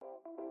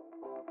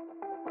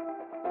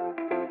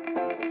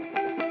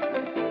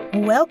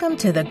Welcome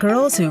to the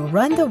Girls Who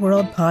Run the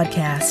World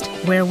podcast,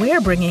 where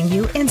we're bringing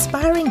you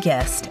inspiring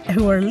guests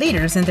who are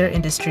leaders in their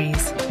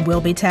industries.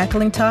 We'll be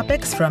tackling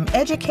topics from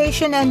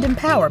education and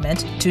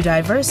empowerment to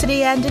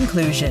diversity and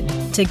inclusion.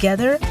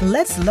 Together,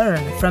 let's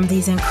learn from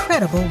these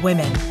incredible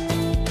women.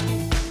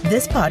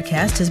 This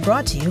podcast is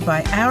brought to you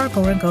by Our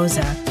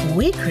Gorongosa.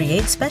 We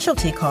create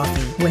specialty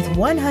coffee with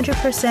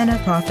 100%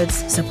 of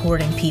profits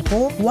supporting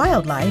people,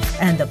 wildlife,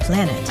 and the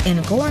planet in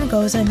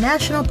Gorongosa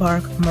National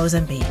Park,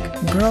 Mozambique.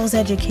 Girls'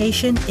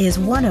 education is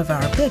one of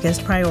our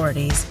biggest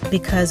priorities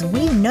because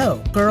we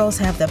know girls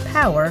have the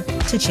power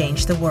to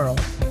change the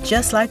world.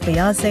 Just like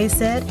Beyonce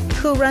said,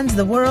 who runs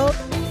the world?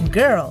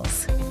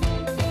 Girls.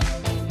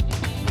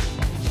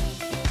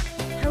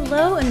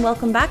 Hello and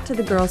welcome back to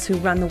the Girls Who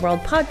Run the World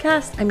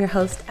podcast. I'm your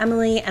host,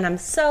 Emily, and I'm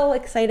so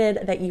excited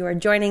that you are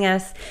joining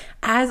us.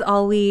 As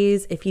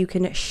always, if you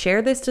can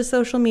share this to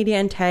social media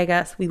and tag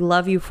us, we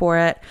love you for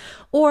it,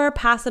 or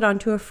pass it on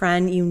to a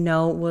friend you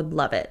know would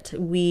love it.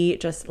 We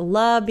just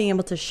love being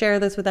able to share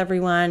this with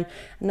everyone,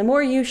 and the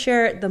more you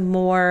share it, the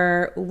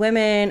more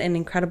women and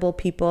incredible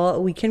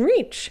people we can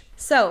reach.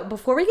 So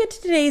before we get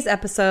to today's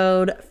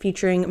episode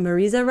featuring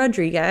Marisa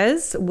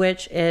Rodriguez,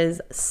 which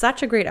is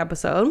such a great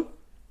episode,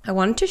 I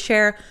wanted to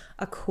share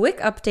a quick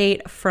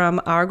update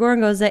from our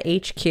Gorongosa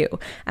HQ,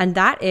 and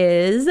that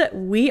is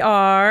we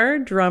are,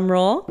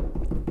 drumroll,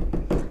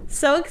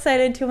 so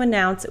excited to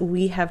announce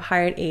we have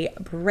hired a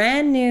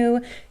brand new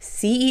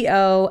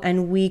CEO,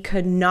 and we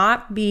could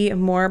not be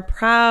more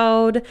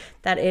proud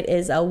that it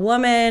is a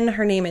woman.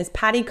 Her name is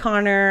Patty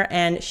Connor,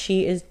 and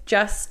she is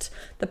just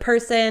the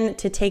person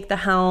to take the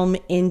helm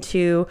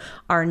into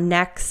our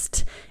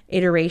next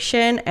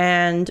iteration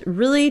and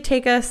really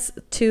take us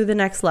to the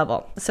next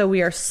level. So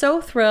we are so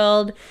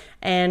thrilled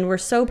and we're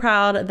so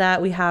proud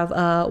that we have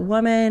a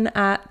woman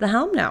at the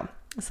helm now.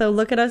 So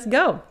look at us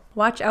go.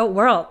 Watch out,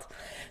 world.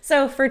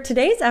 So for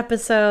today's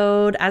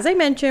episode, as I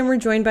mentioned, we're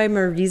joined by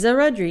Marisa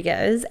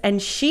Rodriguez,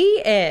 and she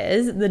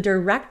is the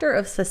Director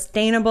of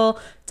Sustainable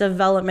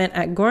Development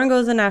at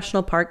Gorongosa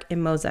National Park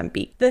in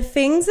Mozambique. The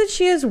things that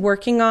she is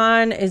working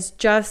on is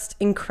just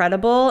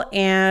incredible,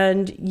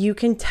 and you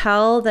can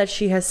tell that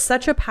she has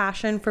such a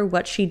passion for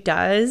what she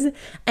does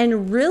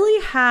and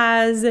really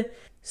has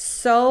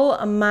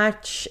so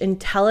much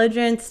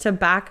intelligence to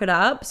back it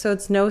up. So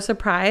it's no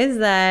surprise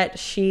that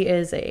she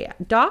is a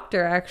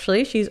doctor,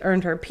 actually. She's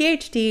earned her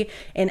PhD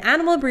in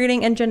animal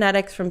breeding and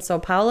genetics from Sao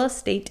Paulo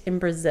State in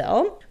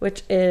Brazil,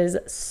 which is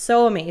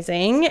so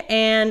amazing.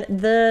 And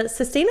the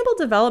Sustainable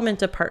Development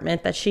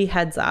Department that she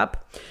heads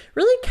up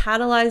really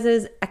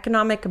catalyzes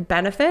economic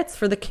benefits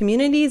for the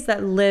communities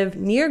that live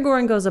near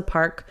Gorongosa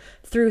Park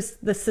through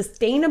the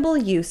sustainable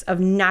use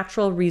of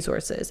natural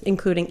resources,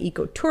 including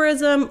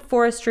ecotourism,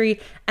 forestry,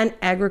 and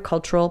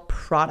agricultural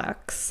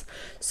products.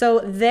 So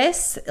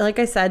this, like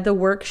I said, the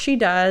work she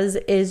does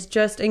is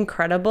just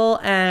incredible,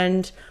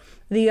 and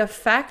the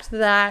effect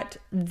that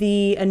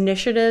the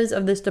initiatives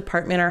of this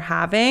department are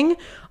having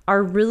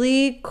are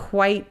really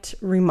quite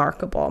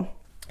remarkable.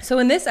 So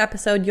in this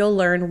episode, you'll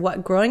learn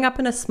what growing up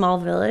in a small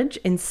village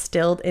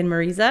instilled in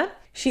Marisa.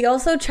 She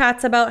also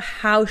chats about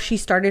how she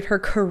started her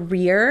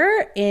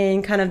career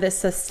in kind of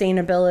this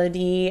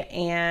sustainability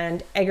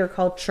and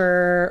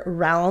agriculture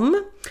realm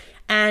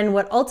and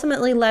what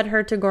ultimately led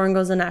her to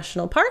Gorongosa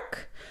National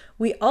Park.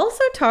 We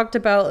also talked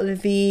about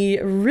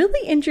the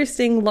really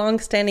interesting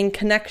long-standing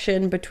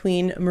connection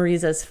between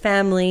Marisa's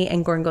family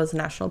and Gorongosa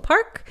National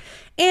Park.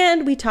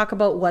 And we talk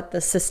about what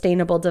the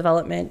Sustainable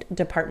Development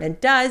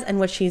Department does and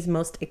what she's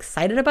most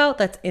excited about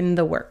that's in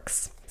the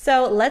works.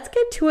 So let's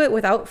get to it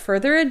without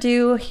further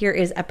ado. Here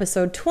is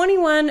episode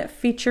 21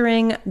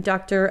 featuring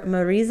Dr.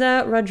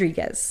 Marisa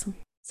Rodriguez.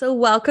 So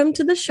welcome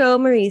to the show,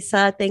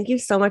 Marisa. Thank you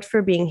so much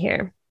for being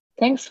here.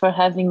 Thanks for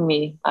having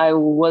me. I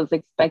was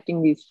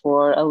expecting this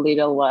for a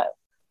little while.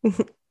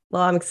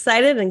 Well, I'm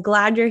excited and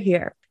glad you're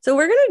here. So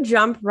we're going to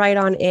jump right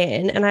on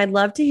in, and I'd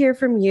love to hear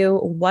from you.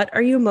 What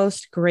are you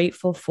most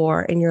grateful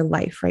for in your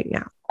life right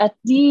now? At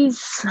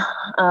these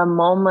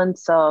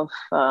moments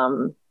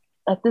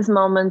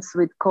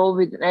with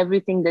COVID and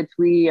everything that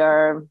we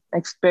are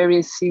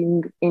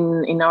experiencing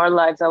in our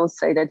lives, I would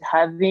say that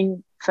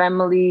having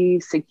family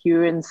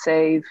secure and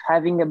safe,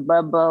 having a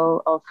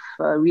bubble of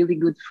really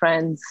good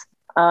friends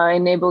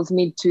enables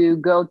me to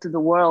go to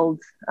the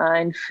world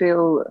and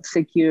feel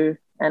secure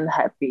and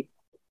happy.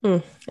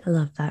 I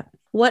love that.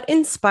 What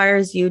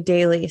inspires you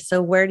daily?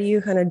 So where do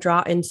you kind of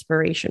draw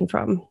inspiration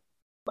from?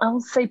 I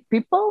would say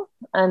people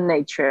and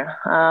nature.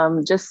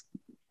 Just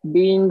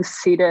being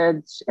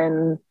seated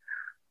and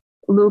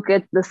look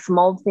at the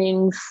small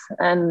things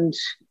and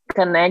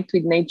connect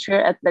with nature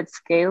at that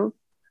scale.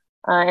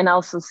 And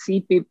also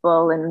see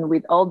people, and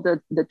with all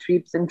the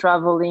trips and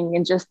traveling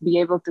and just be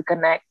able to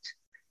connect.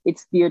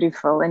 It's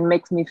beautiful and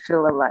makes me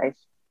feel alive.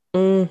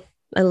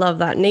 I love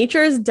that.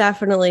 Nature is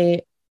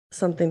definitely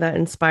something that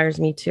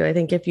inspires me too. I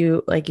think if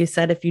you, like you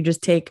said, if you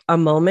just take a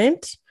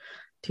moment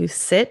to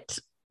sit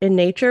in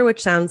nature, which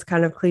sounds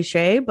kind of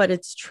cliche, but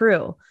it's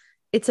true.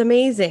 It's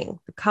amazing.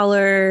 The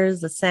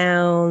colors, the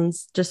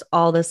sounds, just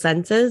all the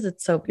senses.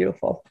 It's so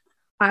beautiful.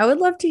 I would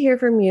love to hear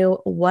from you.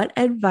 What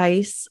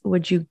advice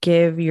would you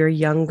give your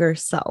younger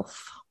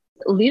self?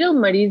 Little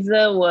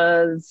Marisa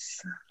was,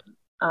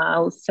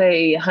 I'll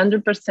say,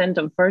 100%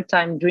 of her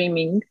time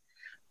dreaming.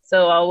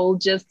 So I will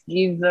just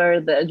give her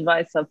the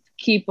advice of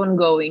keep on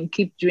going,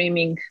 keep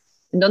dreaming,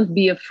 and don't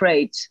be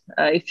afraid.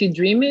 If you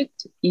dream it,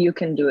 you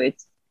can do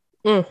it.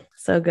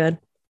 So good.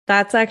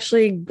 That's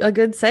actually a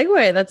good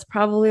segue. That's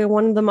probably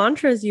one of the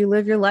mantras you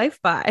live your life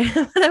by.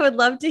 But I would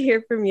love to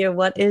hear from you.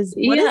 What is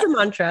a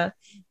mantra?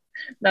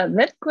 Now,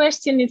 that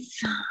question is,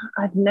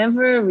 I've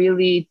never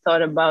really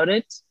thought about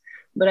it,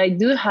 but I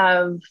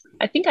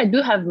think I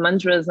do have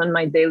mantras on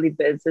my daily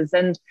basis.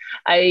 And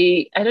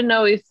I don't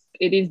know if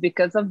it is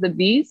because of the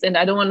bees, and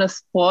I don't want to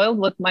spoil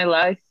what my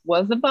life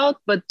was about,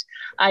 but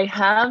I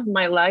have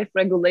my life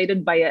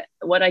regulated by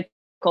what I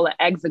call an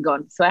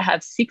hexagon. So I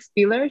have 6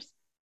 pillars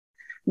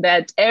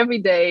that every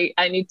day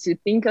I need to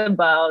think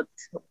about.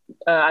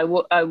 I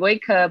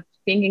wake up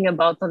thinking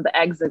about on the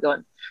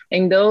hexagon,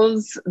 and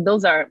those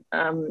are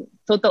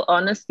total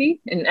honesty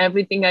in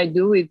everything I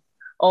do with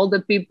all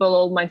the people,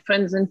 all my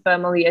friends and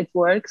family at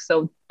work.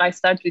 So I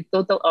start with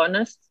total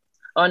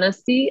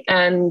honesty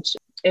and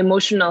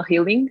emotional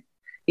healing.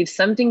 If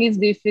something is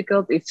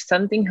difficult, if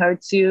something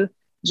hurts you,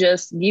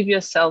 just give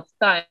yourself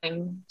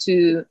time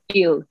to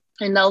heal.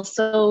 And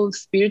also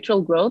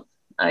spiritual growth.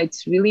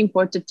 It's really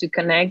important to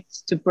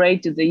connect, to pray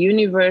to the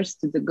universe,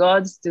 to the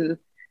gods.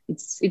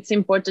 It's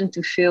important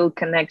to feel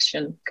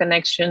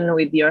connection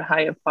with your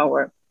higher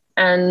power,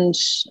 and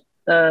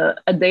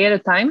a day at a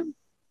time.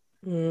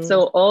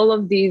 So all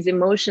of these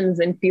emotions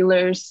and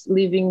pillars,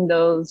 living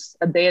those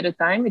a day at a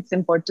time. It's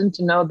important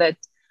to know that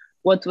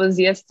what was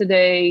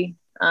yesterday,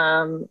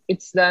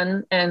 it's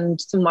done, and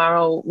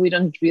tomorrow we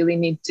don't really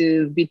need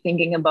to be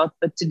thinking about.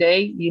 But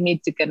today you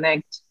need to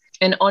connect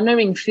and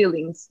honoring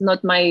feelings, not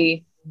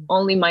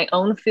only my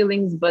own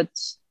feelings, but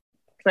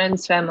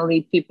friends,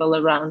 family, people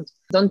around.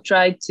 Don't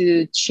try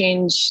to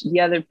change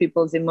the other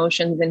people's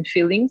emotions and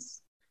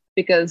feelings,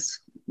 because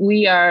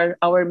we are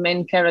our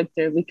main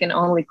character. We can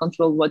only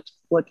control what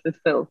we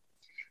feel.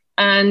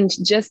 And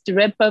just to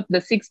wrap up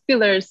the 6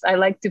 pillars, I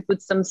like to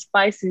put some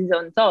spices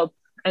on top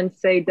and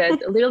say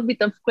that a little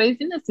bit of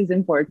craziness is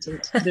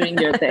important during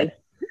your day.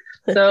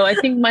 So I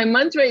think my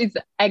mantra is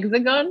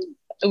hexagon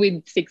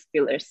with 6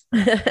 pillars.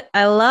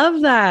 I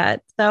love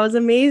that. That was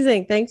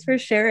amazing. Thanks for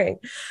sharing.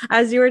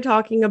 As you were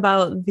talking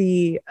about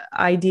the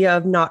idea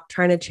of not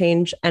trying to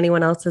change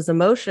anyone else's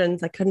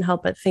emotions, I couldn't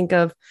help but think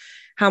of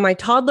how my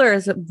toddler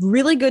is a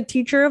really good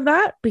teacher of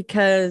that,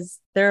 because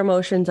their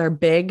emotions are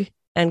big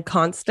and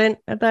constant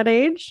at that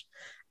age.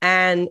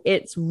 And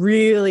it's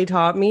really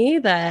taught me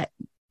that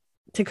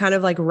to kind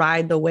of like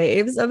ride the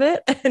waves of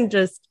it and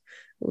just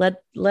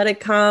let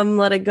it come,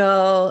 let it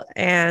go,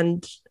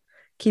 and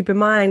keep in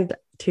mind,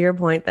 to your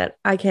point, that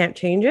I can't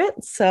change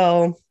it.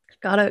 So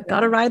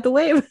gotta ride the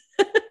wave.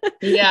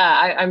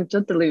 Yeah, I'm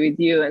totally with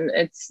you. And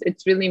it's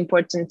really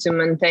important to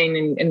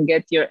maintain and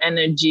get your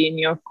energy and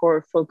your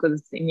core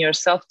focus in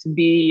yourself to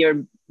be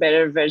your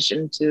better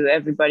version to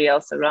everybody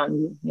else around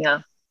you.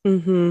 Yeah.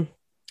 Mm-hmm.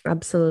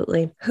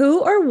 Absolutely.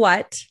 Who or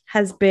what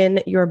has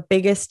been your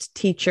biggest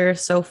teacher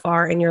so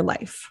far in your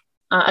life?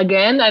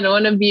 Again, I don't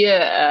want to be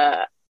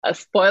a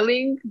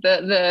spoiling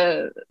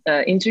the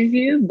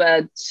interview,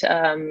 but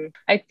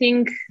I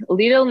think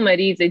Little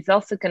Marisa, it's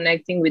also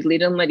connecting with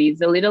Little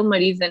Marisa. Little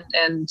Marisa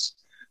and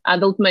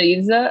Adult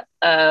Marisa,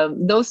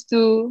 those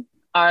two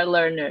are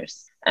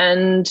learners.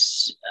 And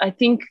I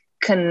think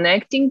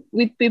connecting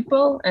with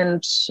people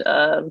and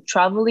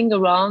traveling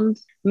around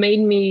made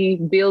me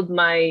build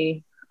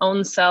my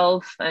own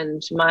self,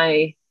 and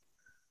my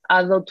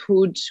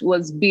adulthood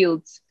was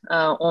built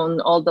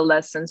on all the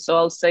lessons. So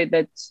I'll say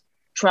that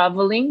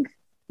traveling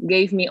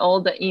gave me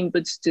all the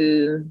inputs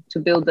to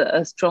build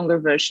a stronger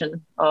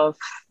version of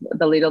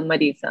the Little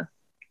Marisa.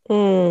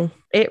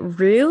 It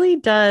really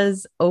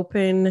does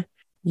open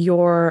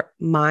your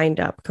mind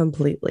up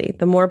completely.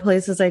 The more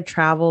places I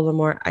travel, the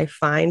more I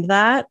find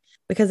that,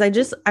 because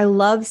I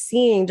love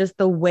seeing just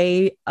the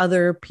way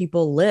other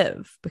people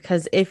live.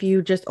 Because if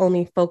you just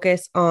only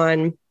focus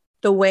on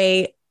the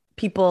way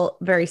people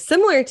very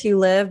similar to you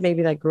live,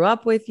 maybe that grew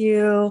up with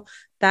you,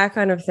 that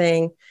kind of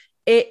thing,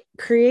 it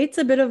creates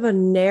a bit of a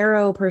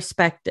narrow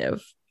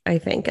perspective, I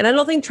think. And I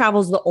don't think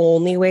travel's the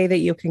only way that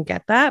you can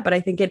get that, but I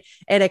think it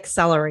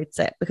accelerates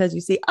it, because you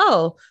see,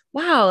 oh,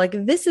 wow, like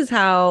this is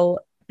how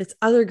this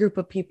other group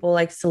of people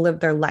likes to live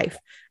their life.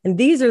 And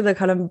these are the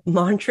kind of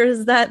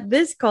mantras that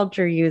this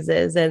culture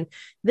uses. And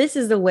this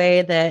is the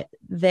way that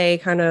they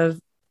kind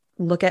of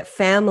look at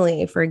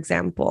family, for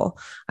example.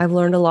 I've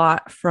learned a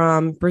lot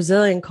from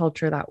Brazilian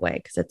culture that way,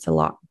 because it's a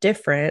lot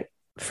different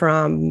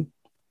from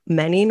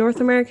many North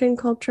American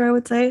culture, I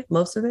would say,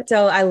 most of it.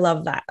 So I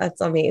love that.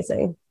 That's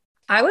amazing.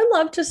 I would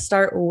love to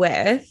start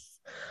with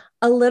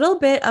a little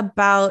bit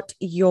about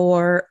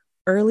your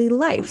early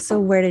life. So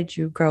where did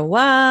you grow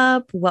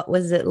up? What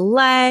was it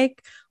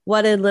like?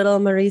 What did little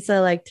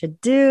Marisa like to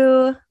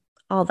do?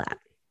 All that.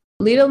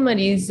 Little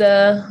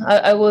Marisa,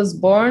 I was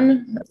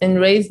born and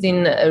raised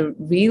in a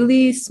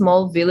really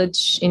small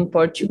village in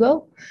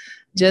Portugal.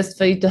 Just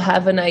for you to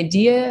have an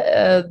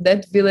idea,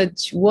 that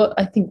village,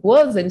 I think,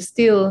 was and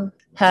still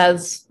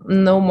has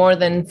no more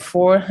than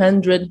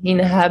 400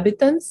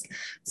 inhabitants.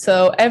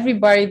 So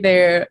everybody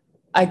there,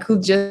 I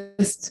could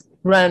just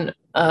run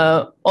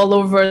all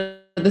over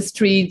the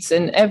streets,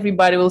 and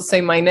everybody will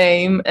say my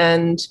name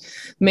and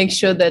make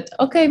sure that,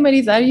 okay,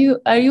 Marisa,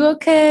 are you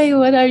okay?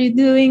 What are you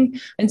doing?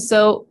 And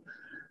so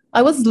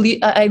I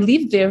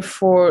lived there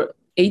for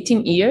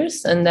 18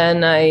 years, and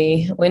then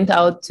I went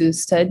out to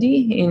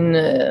study in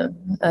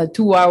a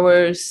 2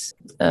 hours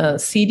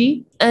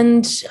city.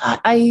 And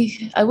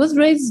I was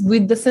raised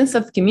with the sense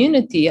of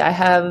community.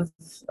 I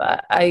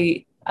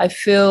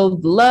feel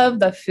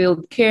loved, I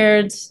feel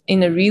cared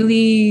in a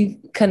really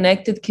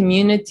connected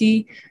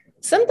community.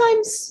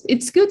 Sometimes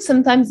it's good,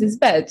 sometimes it's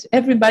bad.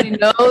 Everybody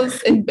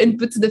knows and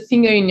puts the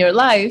finger in your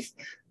life,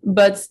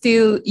 but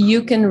still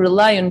you can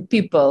rely on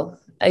people.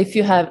 If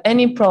you have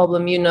any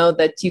problem, you know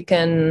that you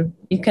can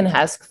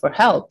ask for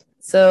help.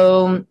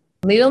 So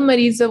little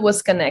Marisa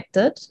was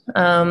connected,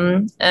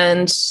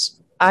 and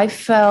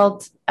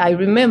I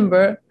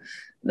remember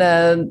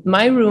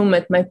my room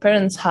at my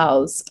parents'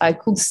 house. I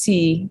could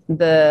see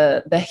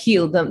the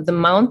hill, the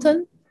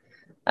mountain.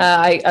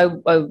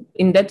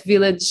 In that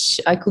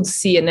village, I could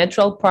see a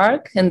natural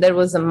park, and there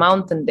was a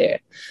mountain there.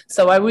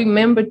 So I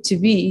remember to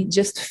be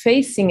just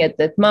facing at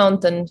that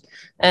mountain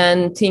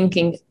and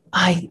thinking,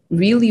 I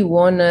really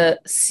want to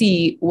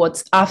see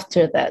what's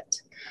after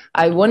that.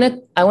 I want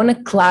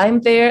to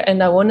climb there,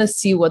 and I want to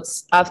see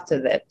what's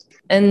after that.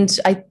 And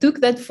I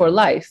took that for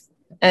life.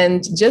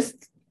 And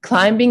just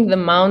climbing the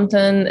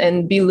mountain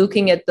and be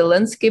looking at the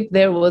landscape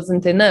there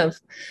wasn't enough.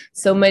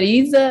 So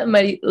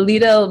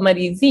little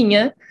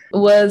Marizinha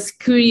was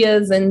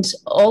curious and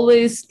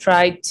always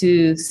tried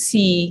to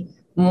see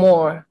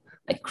more,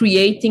 like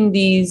creating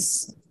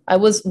these. I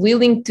was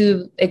willing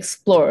to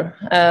explore,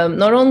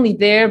 not only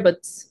there,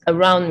 but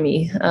around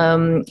me.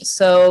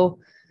 So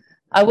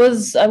I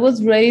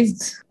was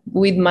raised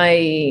with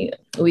my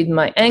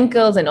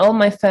uncles and all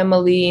my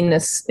family in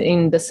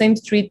the same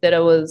street that I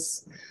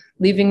was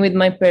living with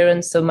my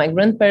parents. So my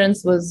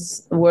grandparents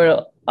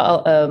were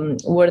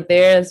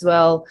there as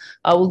well.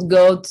 I would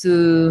go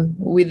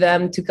with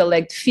them to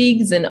collect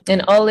figs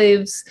and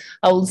olives.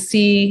 I would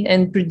see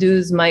and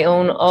produce my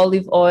own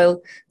olive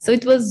oil. So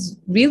it was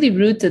really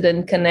rooted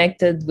and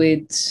connected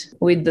with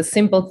the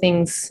simple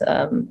things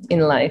in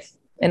life.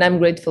 And I'm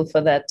grateful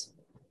for that.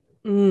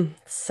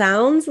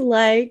 Sounds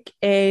like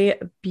a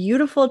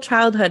beautiful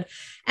childhood,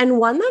 and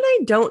one that I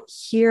don't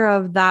hear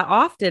of that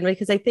often,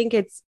 because I think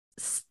it's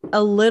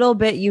a little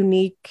bit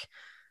unique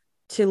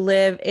to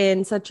live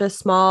in such a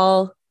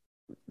small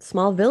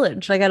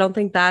village. Like, I don't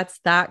think that's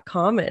that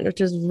common,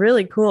 which is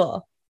really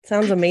cool.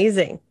 Sounds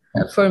amazing.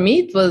 For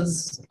me, it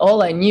was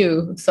all I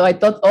knew. So I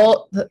thought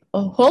the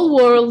whole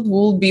world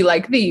will be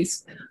like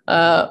this.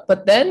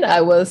 But then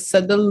I was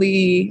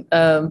suddenly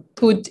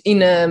put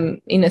in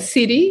a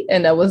city,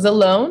 and I was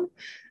alone.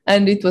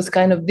 And it was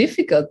kind of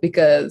difficult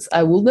because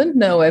I wouldn't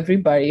know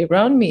everybody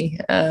around me.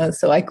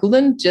 So I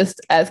couldn't just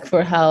ask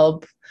for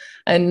help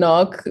and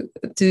knock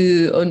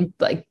on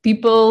like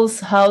people's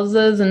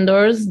houses and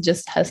doors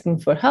just asking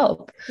for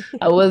help.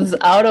 I was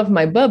out of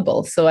my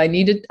bubble, so I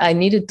needed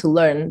to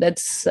learn.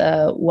 That's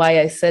why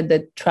I said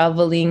that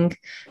traveling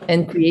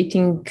and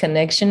creating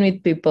connection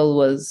with people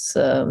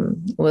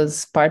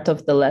was part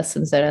of the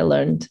lessons that I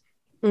learned.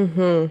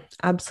 Mm-hmm.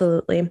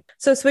 Absolutely.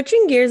 So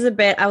switching gears a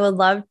bit, I would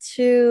love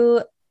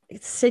to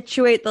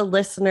situate the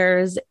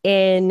listeners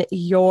in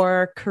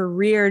your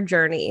career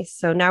journey.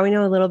 So now we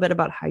know a little bit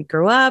about how you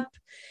grew up,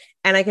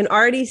 and I can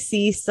already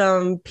see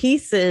some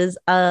pieces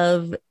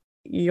of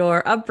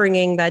your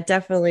upbringing that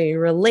definitely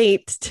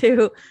relate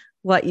to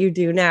what you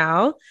do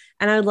now.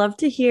 And I'd love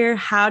to hear,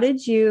 how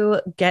did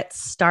you get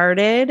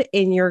started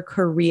in your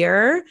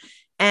career,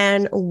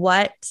 and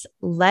what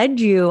led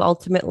you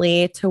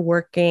ultimately to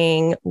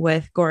working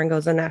with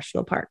Gorongosa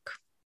National Park?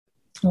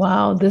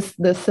 Wow, this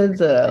is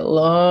a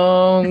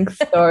long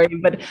story,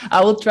 but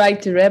I will try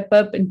to wrap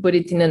up and put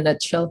it in a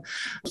nutshell.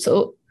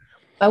 So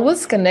I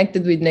was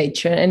connected with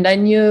nature, and I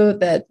knew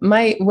that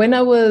when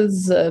I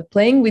was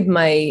playing with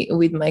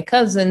my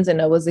cousins and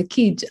I was a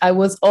kid, I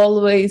was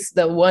always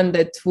the one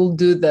that will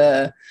do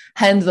the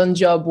hands-on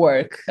job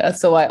work.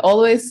 So I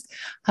always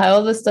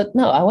thought,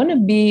 no, I want to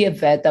be a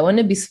vet. I want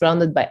to be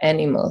surrounded by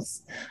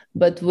animals.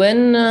 But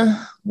when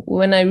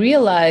I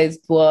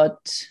realized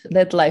what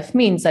that life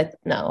means,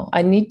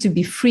 I need to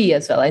be free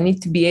as well. I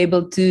need to be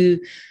able to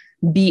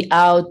be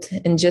out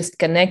and just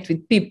connect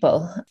with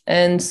people.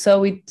 And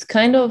so it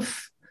kind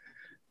of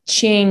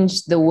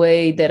changed the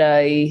way that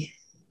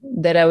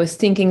I was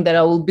thinking that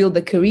I will build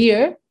a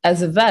career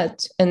as a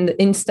vet. And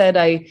instead,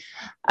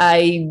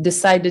 I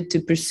decided to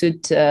pursue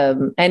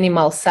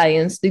animal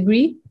science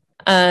degree.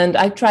 And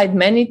I tried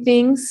many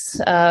things,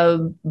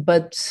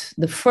 but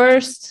the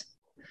first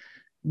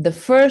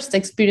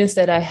experience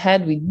that I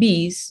had with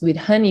bees, with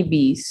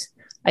honeybees,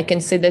 I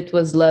can say that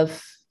was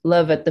love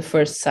love at the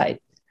first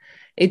sight.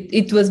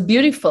 It was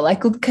beautiful. I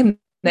could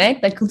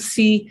connect. I could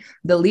see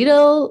the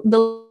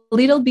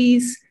little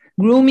bees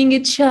grooming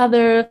each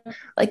other,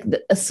 like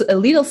a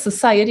little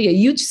society, a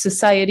huge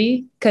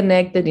society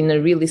connected in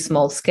a really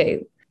small scale.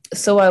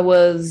 So I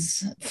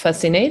was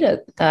fascinated,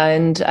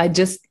 and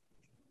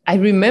I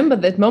remember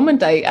that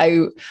moment.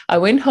 I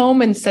went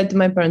home and said to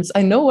my parents,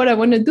 I know what I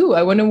want to do.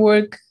 I want to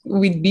work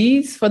with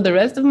bees for the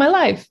rest of my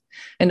life.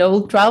 And I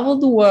will travel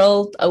the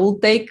world. I will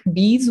take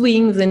bees'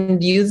 wings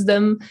and use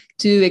them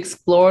to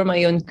explore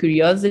my own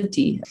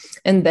curiosity.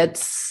 And that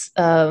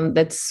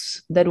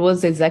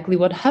was exactly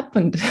what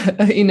happened.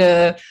 In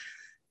a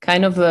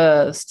kind of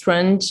a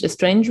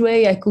strange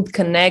way, I could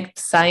connect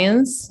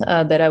science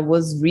that I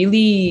was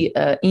really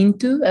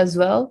into as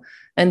well,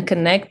 and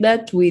connect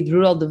that with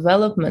rural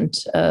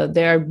development.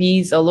 There are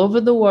bees all over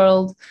the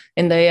world,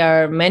 and there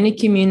are many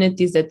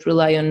communities that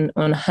rely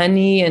on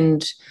honey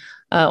and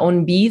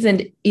on bees.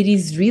 And it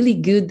is really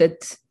good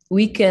that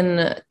we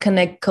can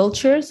connect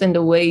cultures and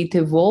the way it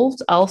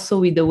evolved also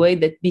with the way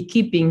that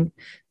beekeeping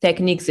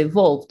techniques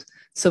evolved.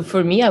 So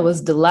for me, I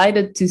was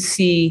delighted to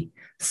see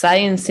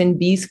science and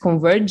bees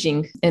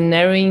converging and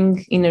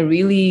narrowing in a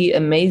really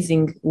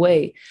amazing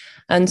way.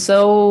 And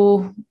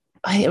so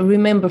I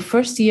remember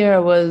first year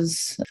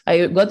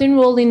I got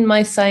enrolled in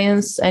my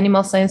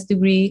animal science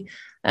degree.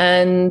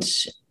 And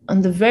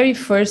on the very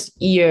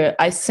first year,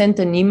 I sent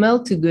an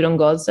email to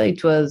Gorongosa.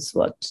 It was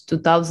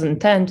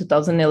 2010,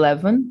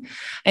 2011.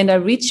 And I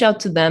reached out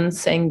to them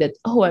saying that,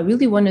 I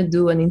really want to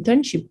do an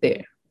internship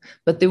there.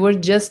 But they were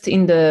just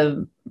in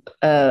the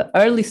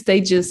early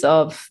stages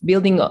of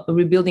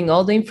rebuilding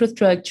all the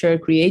infrastructure,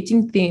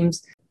 creating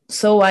teams.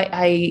 So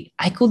I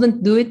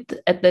couldn't do it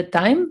at that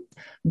time.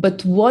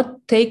 But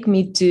what took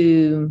me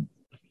to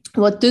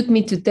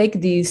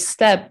take this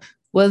step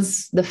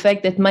was the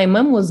fact that my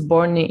mom was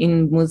born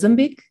in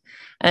Mozambique,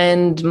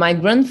 and my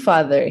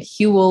grandfather,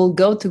 he will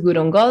go to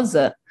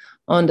Gorongosa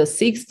on the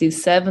 60s,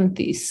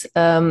 70s.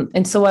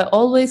 And so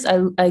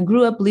I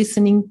grew up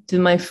listening to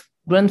my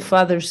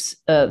grandfather's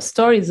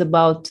stories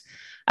about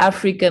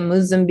Africa,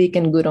 Mozambique,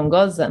 and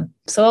Gorongosa.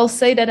 So I'll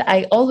say that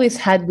I always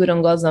had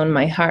Gorongosa on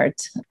my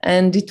heart.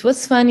 And it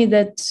was funny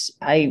that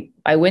I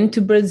went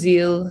to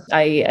Brazil.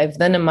 I've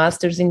done a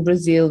master's in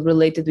Brazil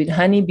related with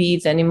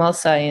honeybees, animal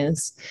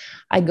science.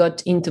 I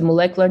got into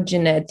molecular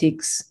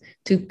genetics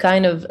to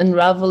kind of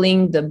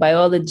unraveling the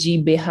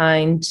biology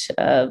behind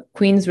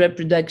queen's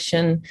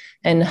reproduction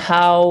and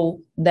how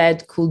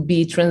that could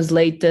be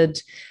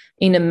translated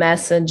in a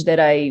message that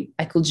I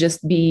could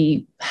just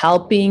be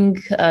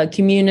helping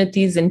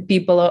communities and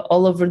people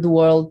all over the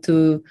world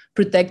to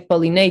protect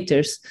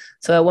pollinators.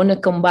 So I want to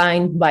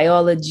combine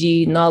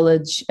biology,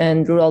 knowledge,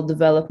 and rural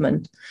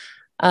development.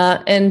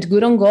 And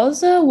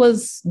Gorongosa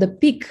was the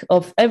peak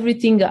of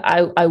everything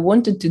I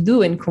wanted to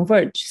do and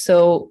converge.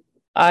 So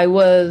I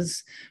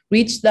was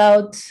reached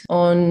out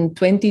on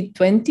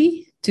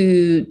 2020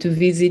 to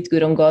visit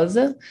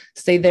Gorongosa,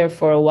 stay there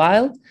for a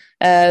while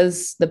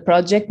as the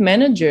project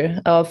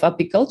manager of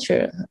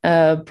apiculture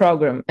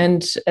program.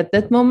 And at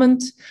that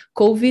moment,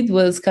 COVID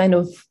was kind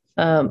of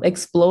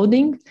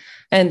exploding,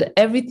 and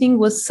everything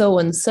was so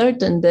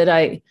uncertain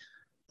that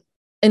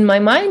in my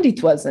mind,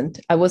 it wasn't.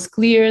 I was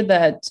clear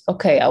that,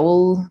 okay, I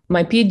will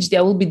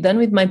be done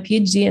with my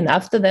PhD. And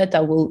after that,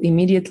 I will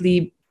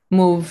immediately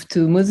move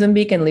to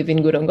Mozambique and live in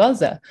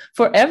Gorongosa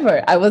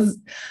forever.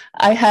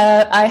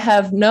 I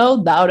have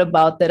no doubt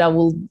about that. I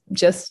will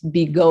just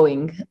be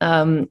going.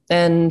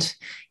 And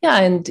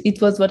it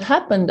was what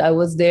happened. I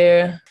was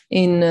there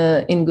in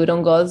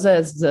Gorongosa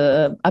as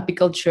the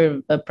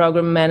apiculture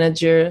program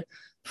manager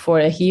for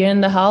a year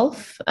and a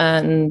half.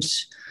 And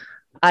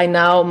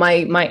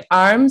my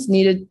arms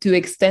needed to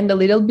extend a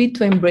little bit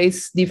to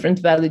embrace different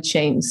value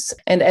chains.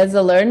 And as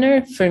a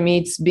learner, for me,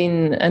 it's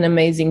been an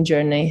amazing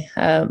journey.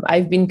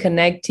 I've been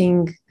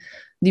connecting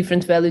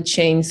different value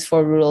chains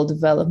for rural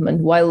development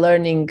while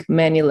learning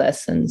many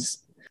lessons.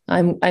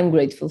 I'm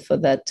grateful for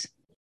that.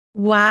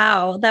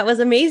 Wow, that was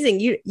amazing.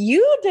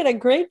 You did a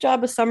great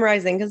job of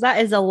summarizing, because that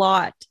is a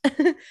lot.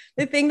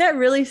 The thing that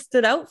really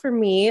stood out for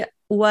me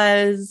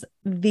was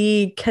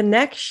the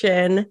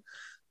connection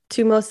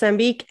to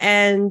Mozambique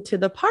and to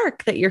the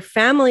park that your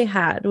family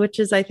had, which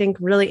is, I think,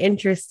 really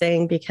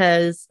interesting,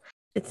 because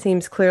it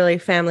seems clearly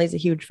family is a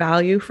huge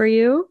value for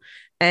you.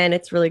 And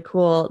it's really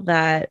cool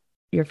that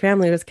your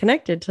family was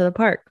connected to the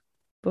park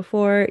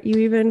before you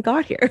even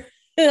got here.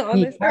 Yeah,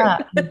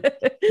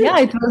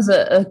 it was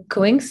a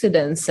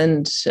coincidence.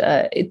 And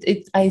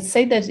I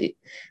say that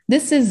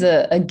this is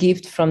a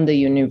gift from the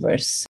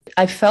universe.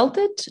 I felt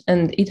it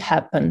and it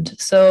happened.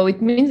 So it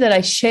means that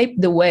I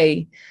shaped the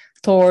way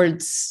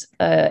towards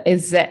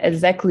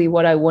exactly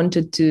what I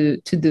wanted to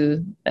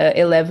do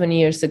 11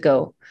 years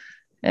ago.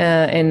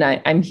 And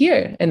I'm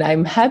here and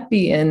I'm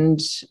happy and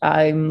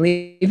I'm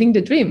living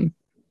the dream.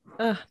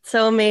 Oh,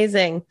 so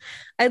amazing.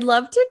 I'd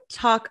love to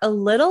talk a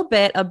little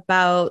bit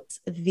about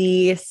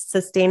the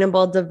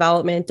Sustainable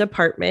Development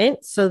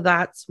Department. So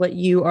that's what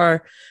you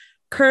are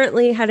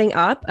currently heading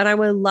up. And I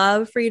would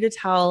love for you to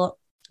tell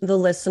the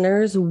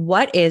listeners,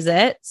 what is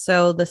it?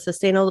 So the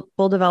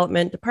Sustainable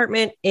Development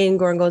Department in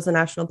Gorongosa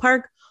National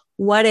Park,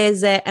 what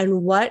is it?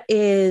 And what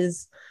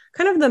is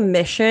kind of the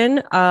mission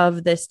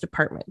of this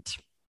department?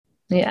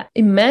 Yeah,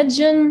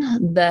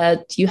 imagine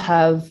that you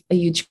have a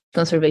huge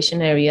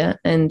conservation area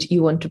and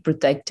you want to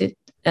protect it,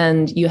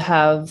 and you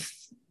have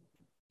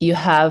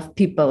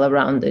people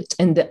around it,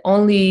 and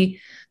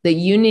the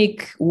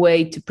unique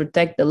way to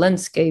protect the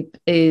landscape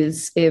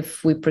is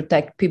if we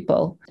protect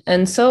people.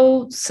 And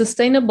so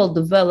sustainable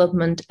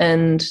development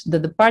and the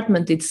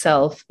department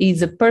itself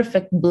is a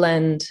perfect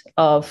blend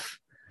of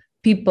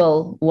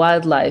people,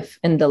 wildlife,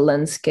 and the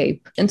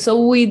landscape. And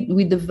so we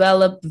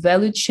develop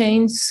value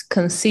chains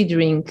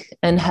considering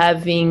and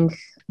having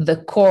the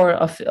core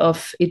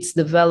of its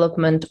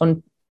development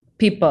on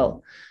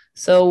people.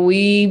 So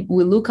we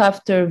look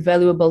after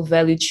valuable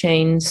value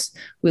chains.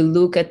 We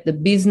look at the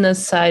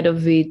business side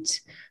of it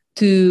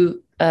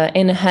to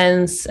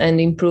enhance and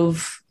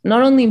improve,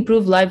 not only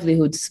improve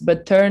livelihoods,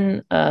 but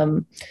turn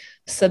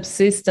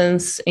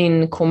subsistence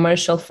in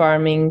commercial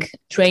farming,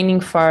 training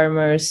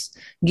farmers,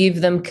 give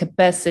them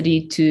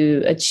capacity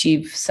to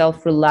achieve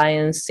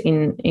self-reliance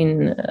in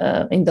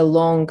the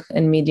long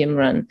and medium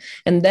run.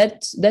 And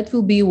that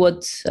will be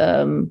what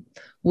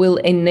will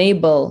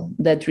enable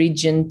that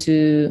region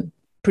to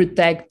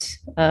protect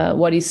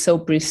what is so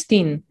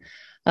pristine,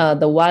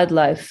 the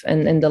wildlife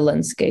and the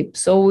landscape.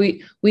 So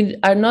we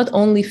are not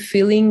only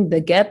filling the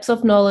gaps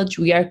of knowledge,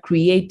 we are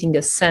creating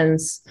a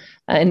sense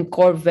and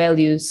core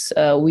values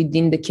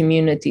within the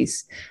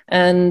communities.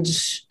 And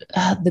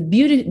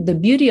the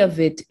beauty of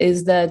it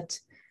is that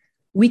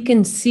we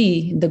can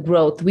see the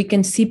growth, we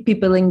can see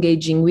people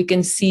engaging, we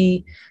can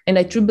see, and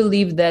I truly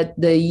believe that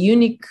the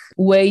unique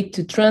way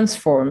to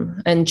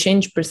transform and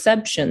change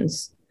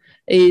perceptions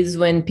is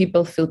when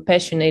people feel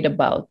passionate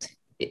about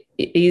it.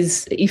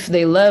 Is if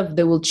they love,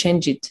 they will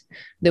change it.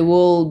 They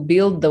will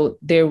build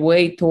their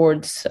way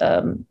towards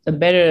a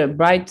better,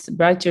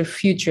 brighter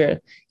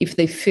future if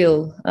they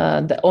feel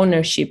the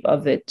ownership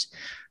of it.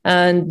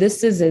 And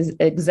this is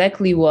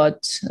exactly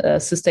what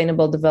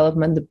Sustainable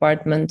Development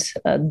Department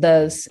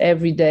does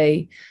every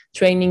day,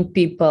 training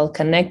people,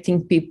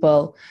 connecting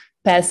people,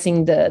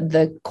 passing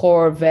the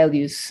core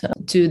values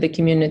to the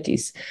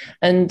communities.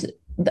 And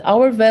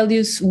our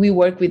values, we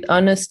work with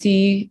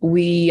honesty.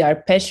 We are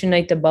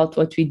passionate about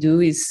what we do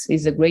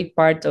is a great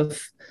part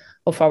of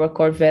our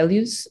core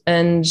values.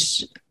 And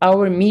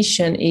our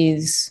mission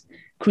is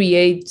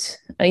create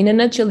an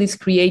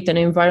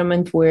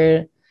environment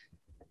where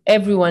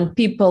everyone,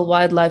 people,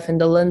 wildlife,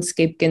 and the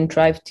landscape can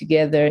thrive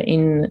together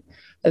in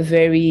a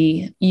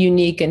very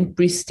unique and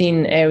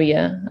pristine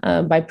area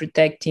by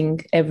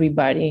protecting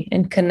everybody.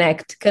 And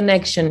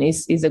connection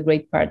is a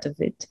great part of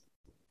it.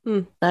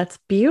 That's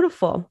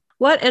beautiful.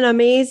 What an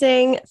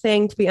amazing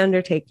thing to be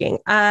undertaking.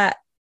 On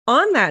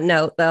that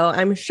note, though,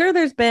 I'm sure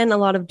there's been a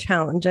lot of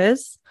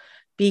challenges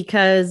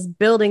because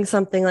building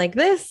something like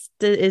this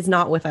is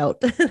not without.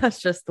 That's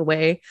just the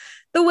way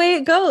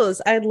it goes.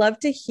 I'd love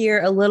to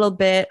hear a little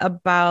bit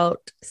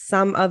about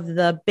some of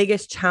the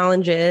biggest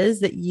challenges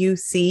that you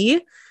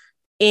see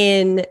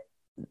within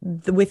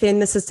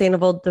the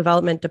Sustainable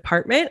Development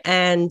Department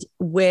and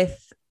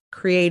with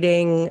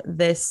creating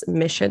this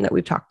mission that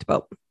we've talked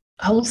about.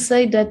 I will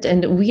say that,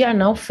 and we are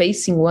now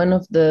facing one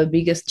of the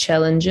biggest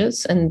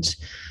challenges, and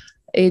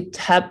it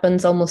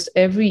happens almost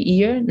every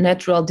year.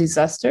 Natural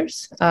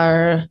disasters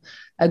are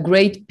a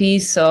great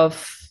piece of,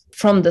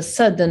 from the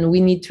sudden, we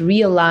need to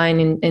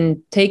realign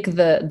and take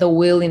the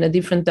wheel in a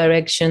different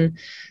direction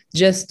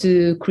just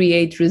to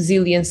create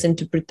resilience and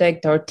to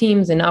protect our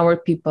teams and our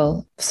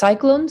people.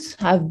 Cyclones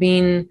have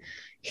been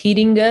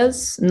hitting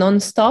us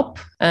nonstop.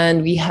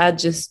 And we had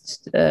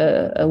just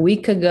a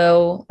week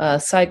ago a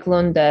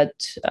cyclone that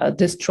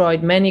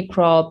destroyed many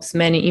crops,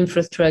 many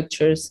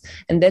infrastructures,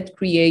 and that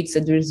creates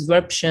a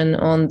disruption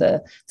on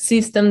the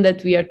system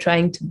that we are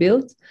trying to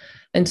build.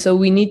 And so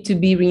we need to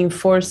be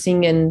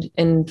reinforcing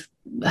and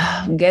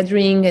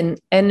gathering and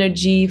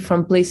energy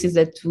from places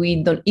that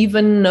we don't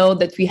even know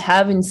that we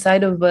have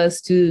inside of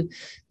us to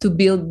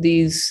build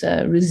this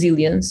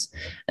resilience.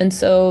 And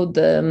so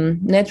the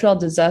natural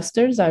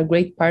disasters are a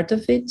great part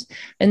of it,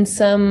 and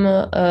some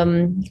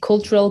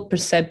cultural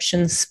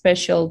perceptions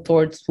special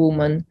towards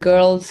women.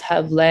 Girls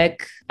have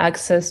lack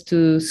access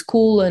to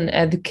school and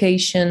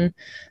education,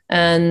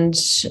 and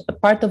a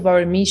part of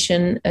our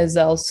mission is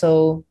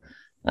also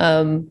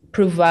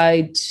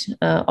provide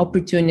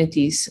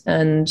opportunities,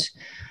 and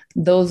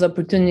those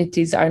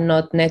opportunities are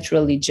not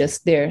naturally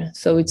just there.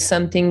 So it's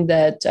something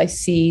that I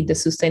see the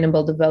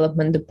Sustainable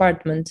Development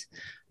Department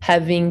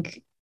having,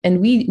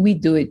 and we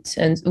do it,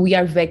 and we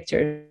are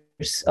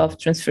vectors of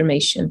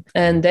transformation,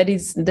 and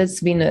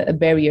that's been a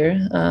barrier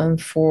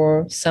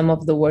for some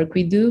of the work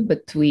we do,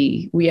 but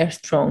we are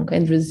strong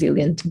and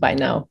resilient by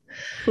now.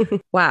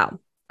 Wow.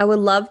 I would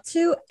love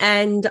to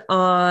end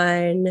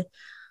on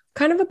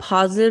kind of a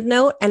positive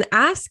note and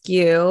ask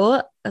you,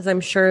 as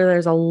I'm sure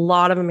there's a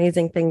lot of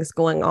amazing things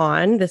going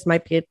on. This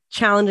might be a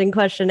challenging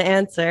question to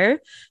answer,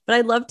 but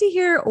I'd love to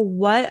hear,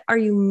 what are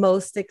you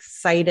most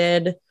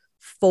excited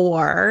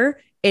for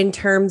in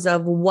terms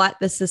of what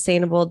the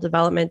Sustainable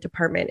Development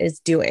Department is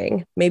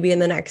doing, maybe in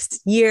the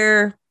next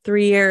year,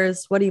 3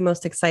 years? What are you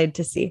most excited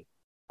to see?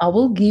 I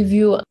will give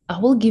you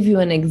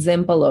an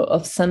example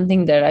of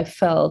something that I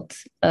felt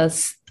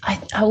as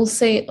I will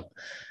say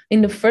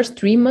in the first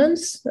 3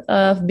 months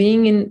of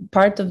being in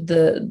part of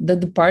the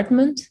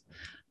department.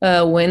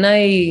 When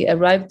I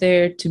arrived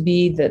there to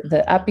be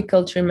the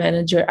apiculture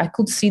manager, I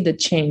could see the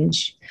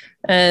change.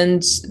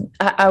 And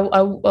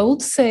I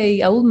would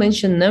say, I will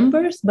mention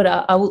numbers, but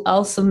I will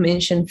also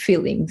mention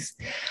feelings.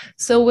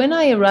 So when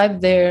I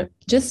arrived there,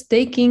 just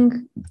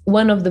taking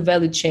one of the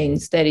value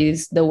chains, that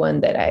is the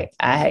one that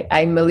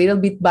I'm a little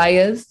bit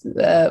biased,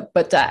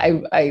 but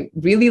I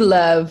really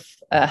love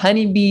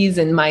honeybees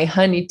and my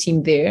honey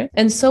team there.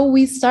 And so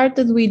we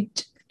started with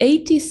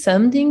 80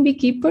 something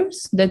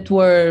beekeepers that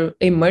were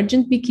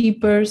emergent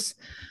beekeepers,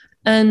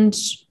 and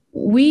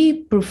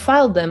we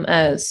profiled them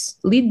as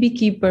lead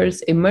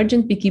beekeepers,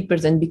 emergent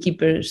beekeepers, and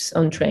beekeepers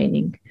on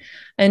training.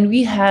 And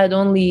we had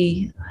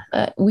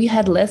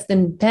less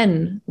than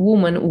 10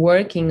 women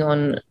working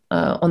on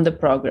the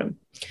program.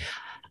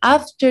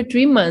 After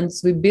 3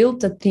 months, we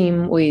built a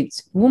team with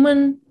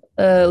women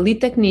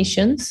lead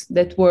technicians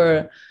that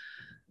were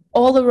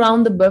all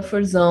around the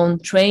buffer zone,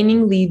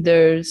 training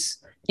leaders,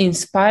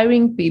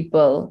 inspiring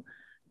people,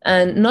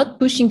 and not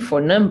pushing for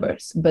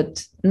numbers,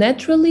 but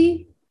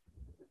naturally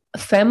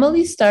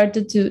families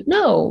started to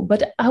know,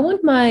 but I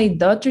want my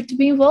daughter to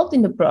be involved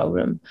in the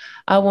program.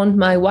 I want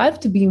my wife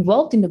to be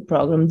involved in the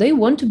program. They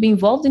want to be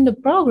involved in the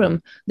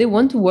program. They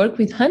want to work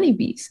with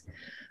honeybees.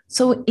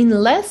 So in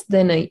less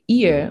than a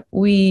year,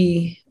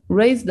 we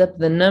raised up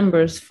the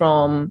numbers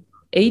from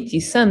 80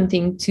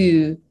 something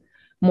to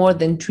more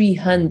than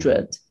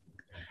 300.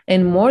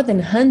 And more than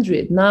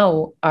 100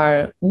 now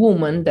are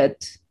women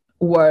that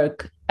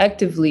work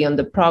actively on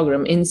the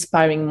program,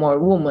 inspiring more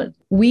women.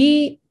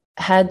 We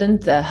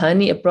hadn't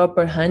a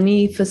proper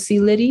honey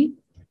facility,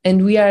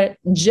 and we are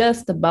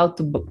just about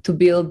to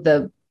build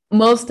the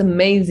most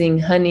amazing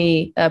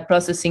honey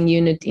processing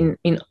unit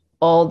in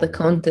all the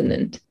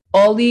continent.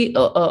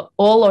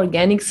 All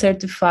organic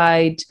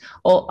certified.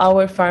 All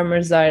our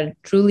farmers are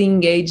truly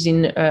engaged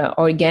in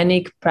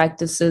organic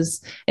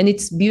practices, and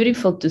it's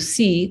beautiful to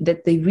see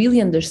that they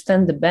really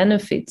understand the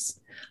benefits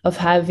of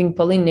having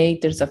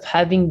pollinators, of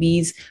having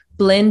bees,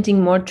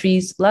 planting more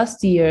trees.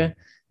 Last year,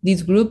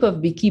 this group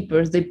of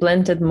beekeepers, they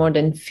planted more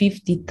than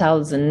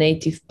 50,000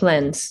 native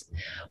plants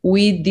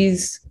with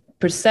this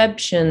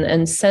perception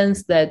and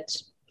sense that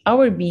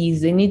our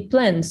bees, they need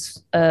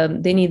plants,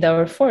 they need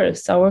our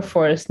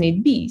forests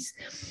need bees.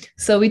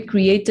 So it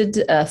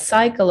created a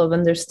cycle of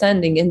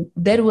understanding, and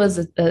that was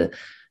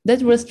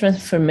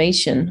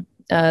transformation.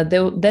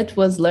 That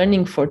was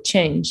learning for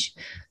change.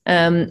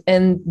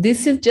 And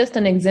this is just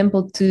an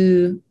example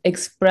to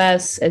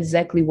express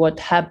exactly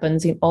what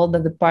happens in all the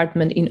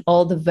department, in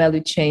all the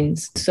value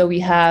chains. So we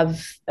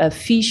have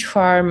fish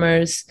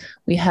farmers,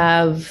 we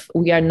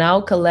are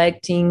now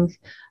collecting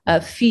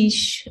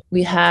fish,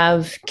 we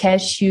have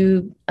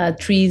cashew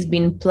trees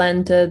being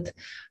planted,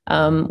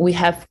 we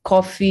have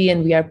coffee,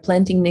 and we are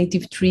planting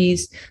native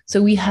trees.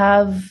 So we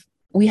have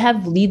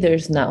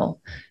leaders now.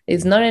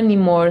 It's not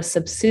anymore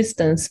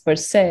subsistence per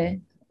se,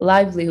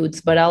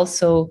 livelihoods, but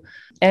also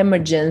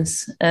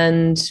emergence,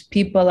 and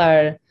people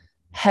are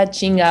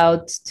hatching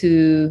out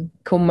to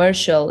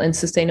commercial and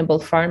sustainable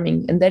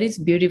farming. And that is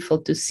beautiful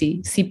to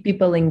see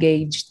people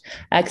engaged,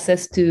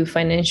 access to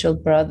financial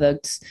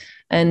products,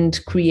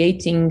 and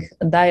creating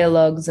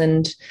dialogues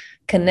and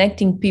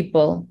connecting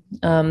people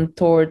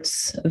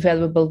towards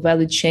valuable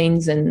value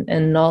chains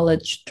and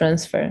knowledge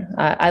transfer.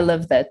 I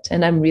love that.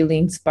 And I'm really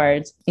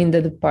inspired in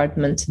the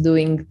department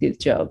doing this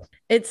job.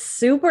 It's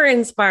super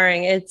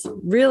inspiring. It's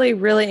really,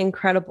 really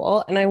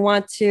incredible. And I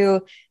want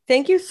to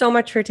thank you so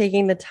much for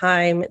taking the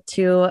time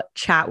to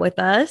chat with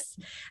us.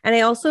 And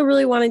I also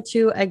really wanted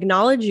to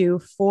acknowledge you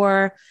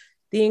for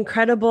the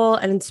incredible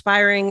and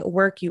inspiring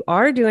work you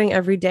are doing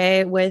every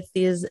day with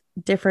these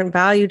different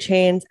value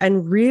chains,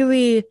 and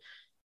really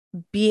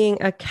being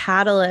a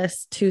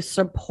catalyst to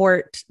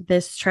support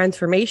this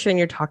transformation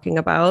you're talking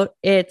about.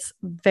 It's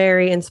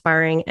very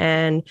inspiring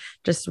and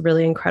just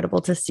really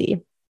incredible to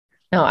see.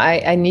 No,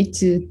 I need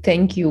to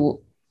thank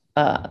you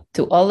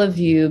to all of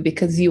you,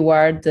 because you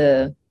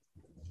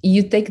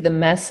take the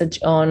message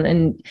on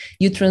and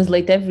you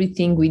translate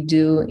everything we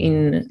do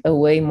in a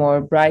way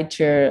more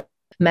brighter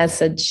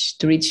message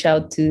to reach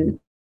out to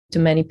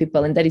many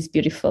people. And that is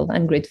beautiful.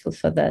 I'm grateful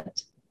for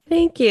that.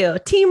 Thank you.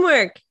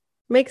 Teamwork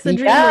makes the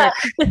dream work.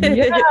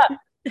 Yeah.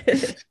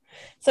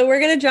 So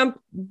we're going to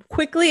jump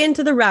quickly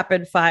into the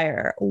rapid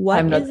fire.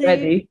 I'm not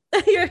ready.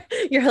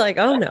 You're like,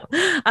 oh no.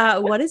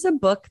 What is a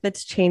book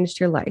that's changed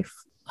your life?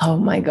 Oh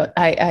my God.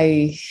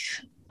 I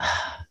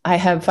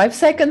have 5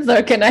 seconds,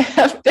 or can I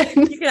have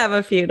 10? You can have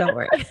a few, don't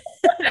worry.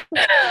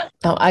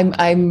 No,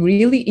 I'm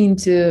really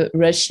into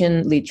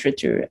Russian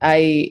literature.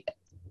 I'm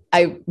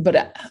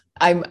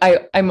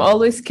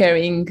always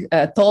carrying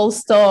a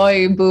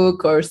Tolstoy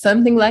book or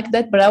something like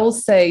that. But I will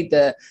say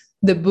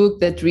the book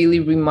that really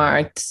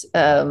remarked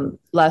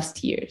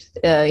last year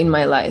in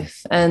my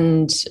life.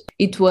 And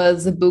it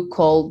was a book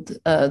called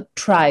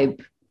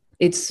Tribe.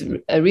 It's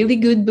a really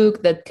good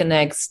book that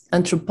connects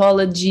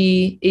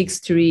anthropology,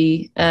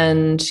 history,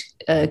 and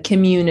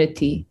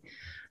community.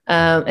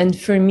 And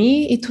for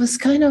me, it was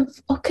kind of,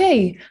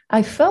 okay,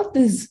 I felt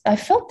this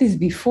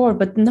before,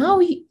 but now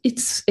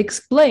it's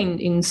explained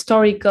in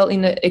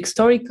a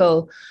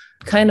historical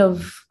kind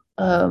of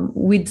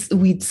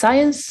with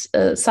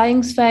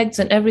science facts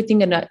and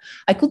everything, and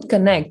I could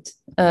connect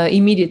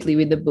immediately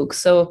with the book.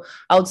 So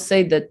I would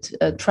say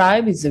that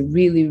Tribe is a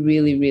really,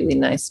 really, really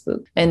nice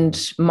book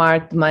and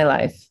marked my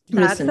life.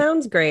 That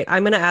sounds great.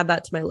 I'm going to add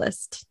that to my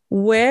list.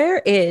 Where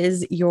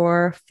is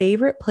your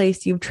favorite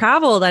place you've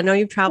traveled? I know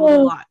you've traveled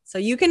a lot, so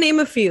you can name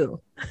a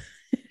few.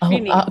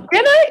 Can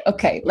I?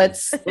 Okay,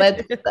 let's.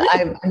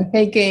 I'm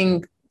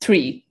taking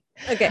 3.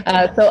 Okay.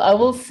 So I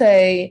will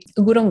say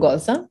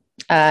Gorongosa.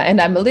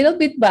 And I'm a little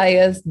bit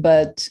biased,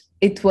 but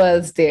it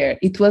was there.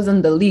 It was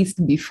on the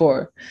list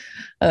before.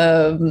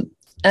 And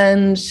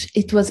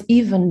it was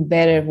even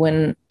better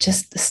when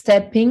just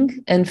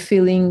stepping and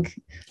feeling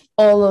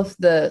all of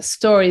the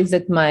stories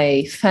that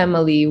my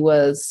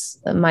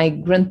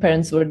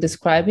grandparents were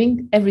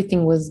describing.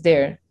 Everything was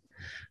there.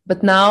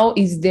 But now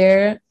is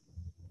there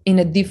in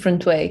a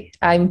different way.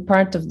 I'm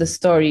part of the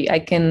story. I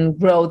can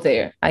grow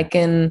there. I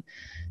can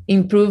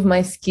improve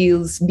my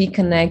skills, be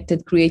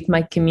connected, create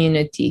my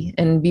community,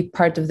 and be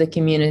part of the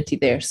community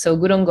there. So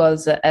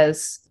Gorongosa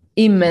has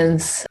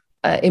immense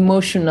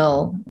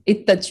emotional.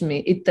 It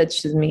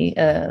touches me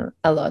a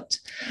lot.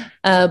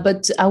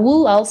 But I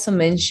will also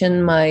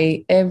mention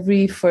my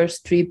every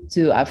first trip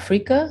to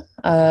Africa.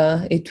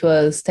 It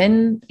was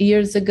 10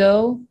 years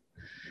ago.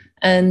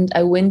 And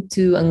I went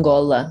to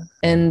Angola,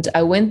 and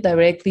I went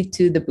directly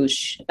to the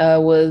bush. I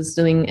was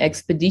doing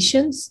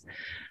expeditions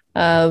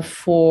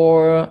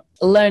for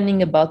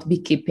learning about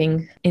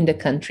beekeeping in the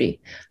country.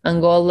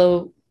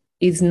 Angola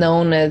is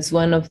known as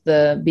one of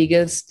the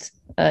biggest,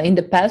 in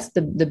the past,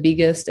 the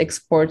biggest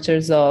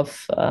exporters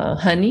of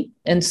honey.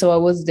 And so I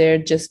was there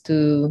just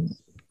to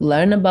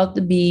learn about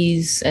the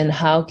bees and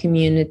how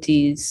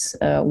communities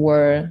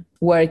were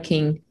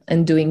working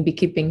and doing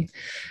beekeeping.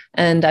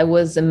 And I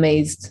was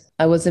amazed.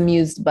 I was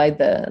amused by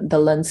the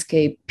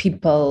landscape,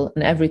 people,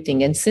 and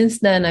everything. And since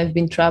then, I've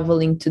been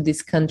traveling to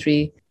this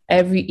country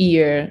every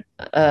year,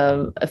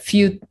 a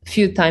few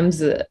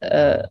times,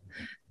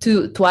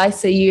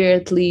 twice a year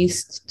at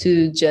least,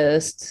 to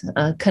just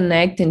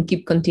connect and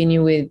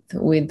continue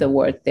with the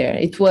work there.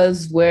 It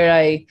was where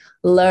I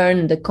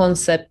learned the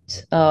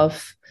concept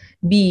of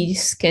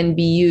bees can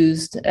be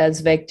used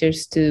as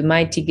vectors to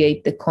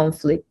mitigate the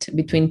conflict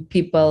between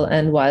people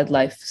and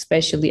wildlife,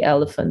 especially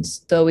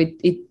elephants. So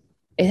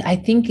I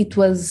think it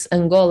was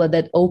Angola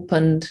that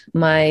opened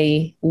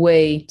my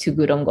way to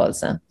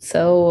Gorongosa.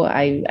 So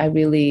I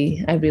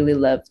really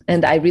love,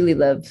 and I really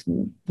love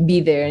be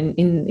there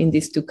in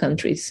these 2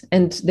 countries.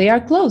 And they are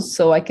close,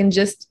 so I can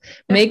just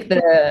make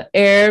the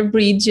air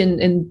bridge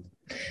and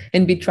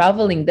be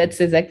traveling. That's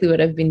exactly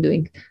what I've been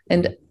doing.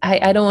 And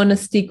I don't want to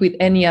stick with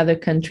any other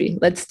country.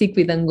 Let's stick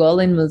with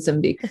Angola and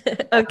Mozambique.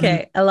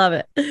 Okay, I love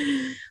it.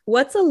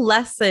 What's a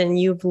lesson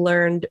you've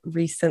learned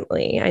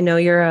recently? I know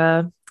you're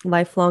a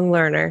lifelong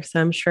learner,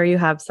 so I'm sure you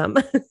have some.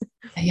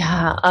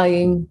 Yeah,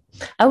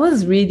 I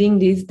was reading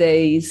these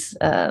days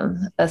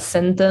a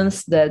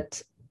sentence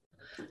that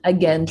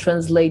again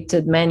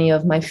translated many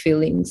of my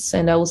feelings,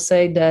 and I will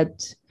say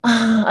that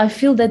I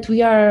feel that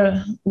we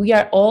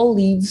are all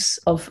leaves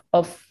of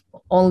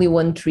only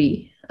one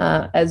tree,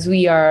 as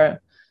we are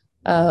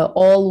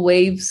all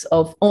waves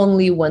of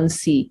only one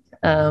sea.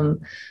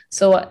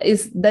 So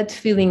it's that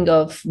feeling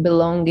of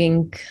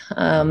belonging,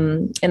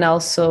 and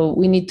also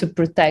we need to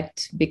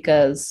protect,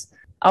 because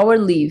our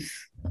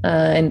leaf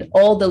and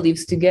all the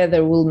leaves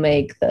together will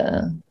make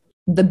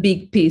the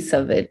big piece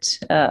of it.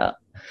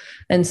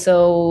 And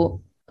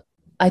so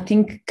I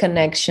think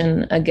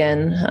connection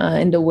again,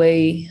 and the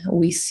way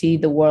we see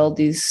the world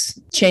is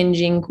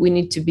changing. We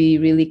need to be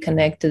really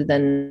connected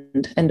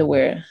and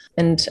aware.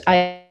 And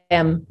I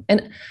am.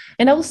 And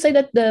I will say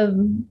that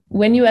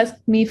when you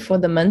asked me for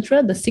the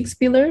mantra, the 6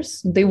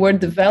 pillars, they were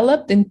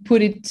developed and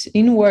put it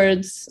in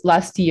words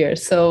last year.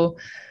 So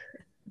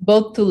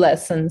both 2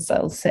 lessons,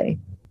 I'll say.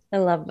 I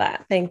love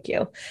that. Thank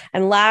you.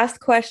 And last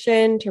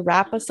question to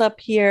wrap us up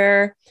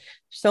here.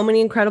 So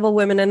many incredible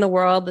women in the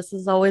world. This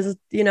is always,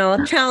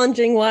 a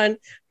challenging one,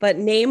 but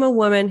name a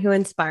woman who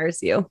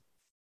inspires you.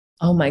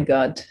 Oh my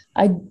God.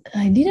 I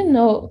didn't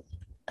know.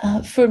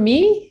 For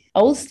me,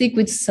 I will stick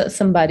with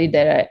somebody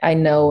that I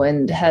know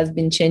and has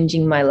been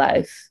changing my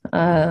life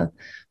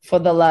for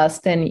the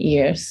last 10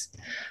 years.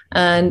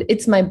 And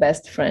it's my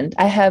best friend.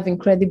 I have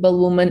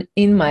incredible women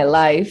in my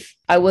life.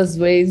 I was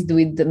raised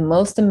with the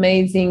most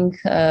amazing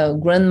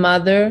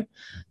grandmother.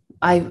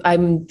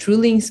 I'm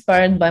truly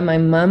inspired by my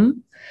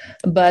mom.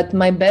 But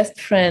my best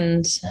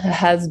friend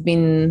has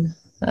been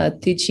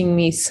teaching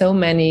me so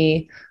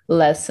many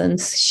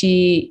lessons.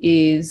 She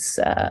is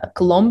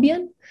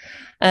Colombian,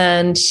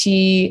 and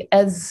she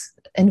has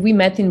and we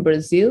met in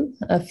Brazil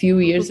a few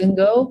years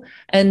ago.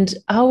 And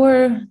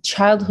our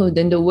childhood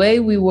and the way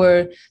we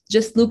were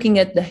just looking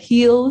at the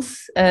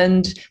hills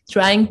and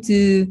trying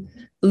to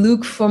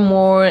look for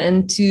more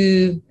and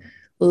to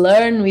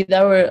learn with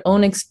our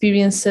own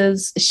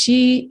experiences,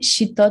 she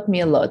taught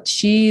me a lot.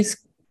 She's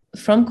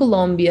from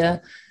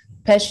Colombia,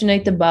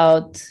 passionate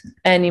about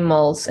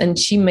animals, and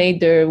she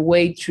made her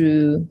way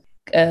through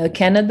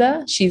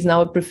Canada. She's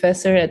now a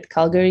professor at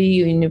Calgary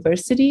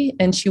University,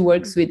 and she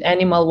works with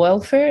animal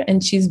welfare,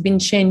 and she's been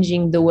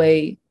changing the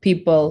way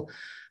people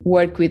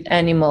work with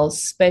animals,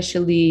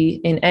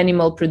 especially in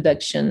animal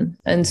production.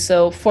 And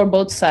so for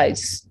both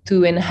sides,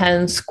 to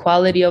enhance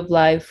quality of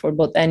life for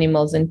both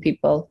animals and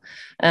people.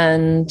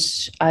 And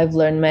I've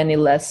learned many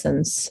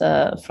lessons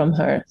from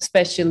her,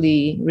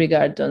 especially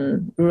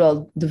regarding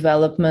rural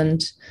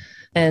development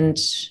and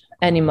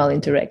animal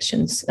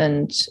interactions.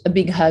 And a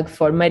big hug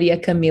for Maria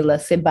Camila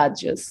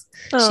Ceballos.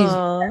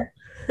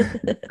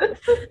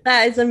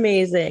 That is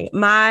amazing.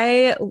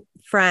 My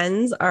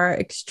friends are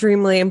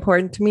extremely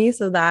important to me,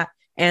 so that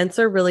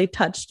answer really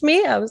touched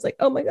me. I was like,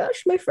 oh my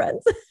gosh, my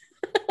friends.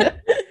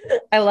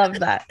 I love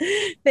that.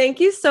 Thank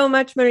you so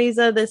much,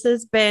 Marisa. This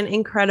has been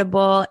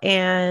incredible,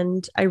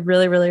 and I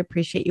really, really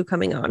appreciate you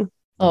coming on.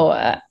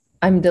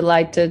 I'm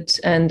delighted,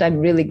 and I'm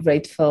really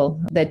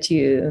grateful that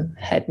you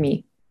had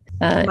me.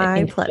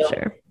 My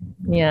pleasure.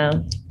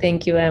 Yeah.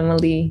 Thank you,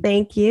 Emily.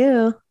 Thank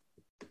you.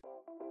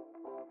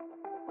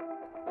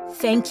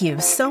 Thank you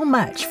so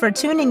much for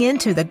tuning in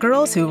to the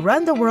Girls Who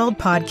Run the World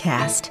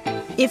podcast.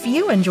 If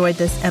you enjoyed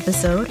this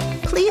episode,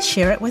 please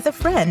share it with a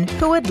friend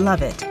who would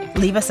love it.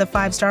 Leave us a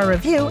 5-star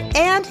review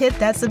and hit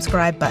that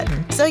subscribe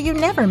button so you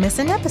never miss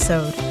an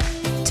episode.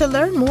 To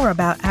learn more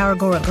about Our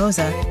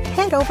Gorongosa,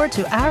 head over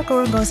to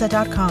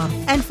ourgorongosa.com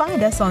and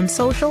find us on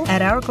social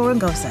at Our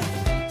Gorongosa.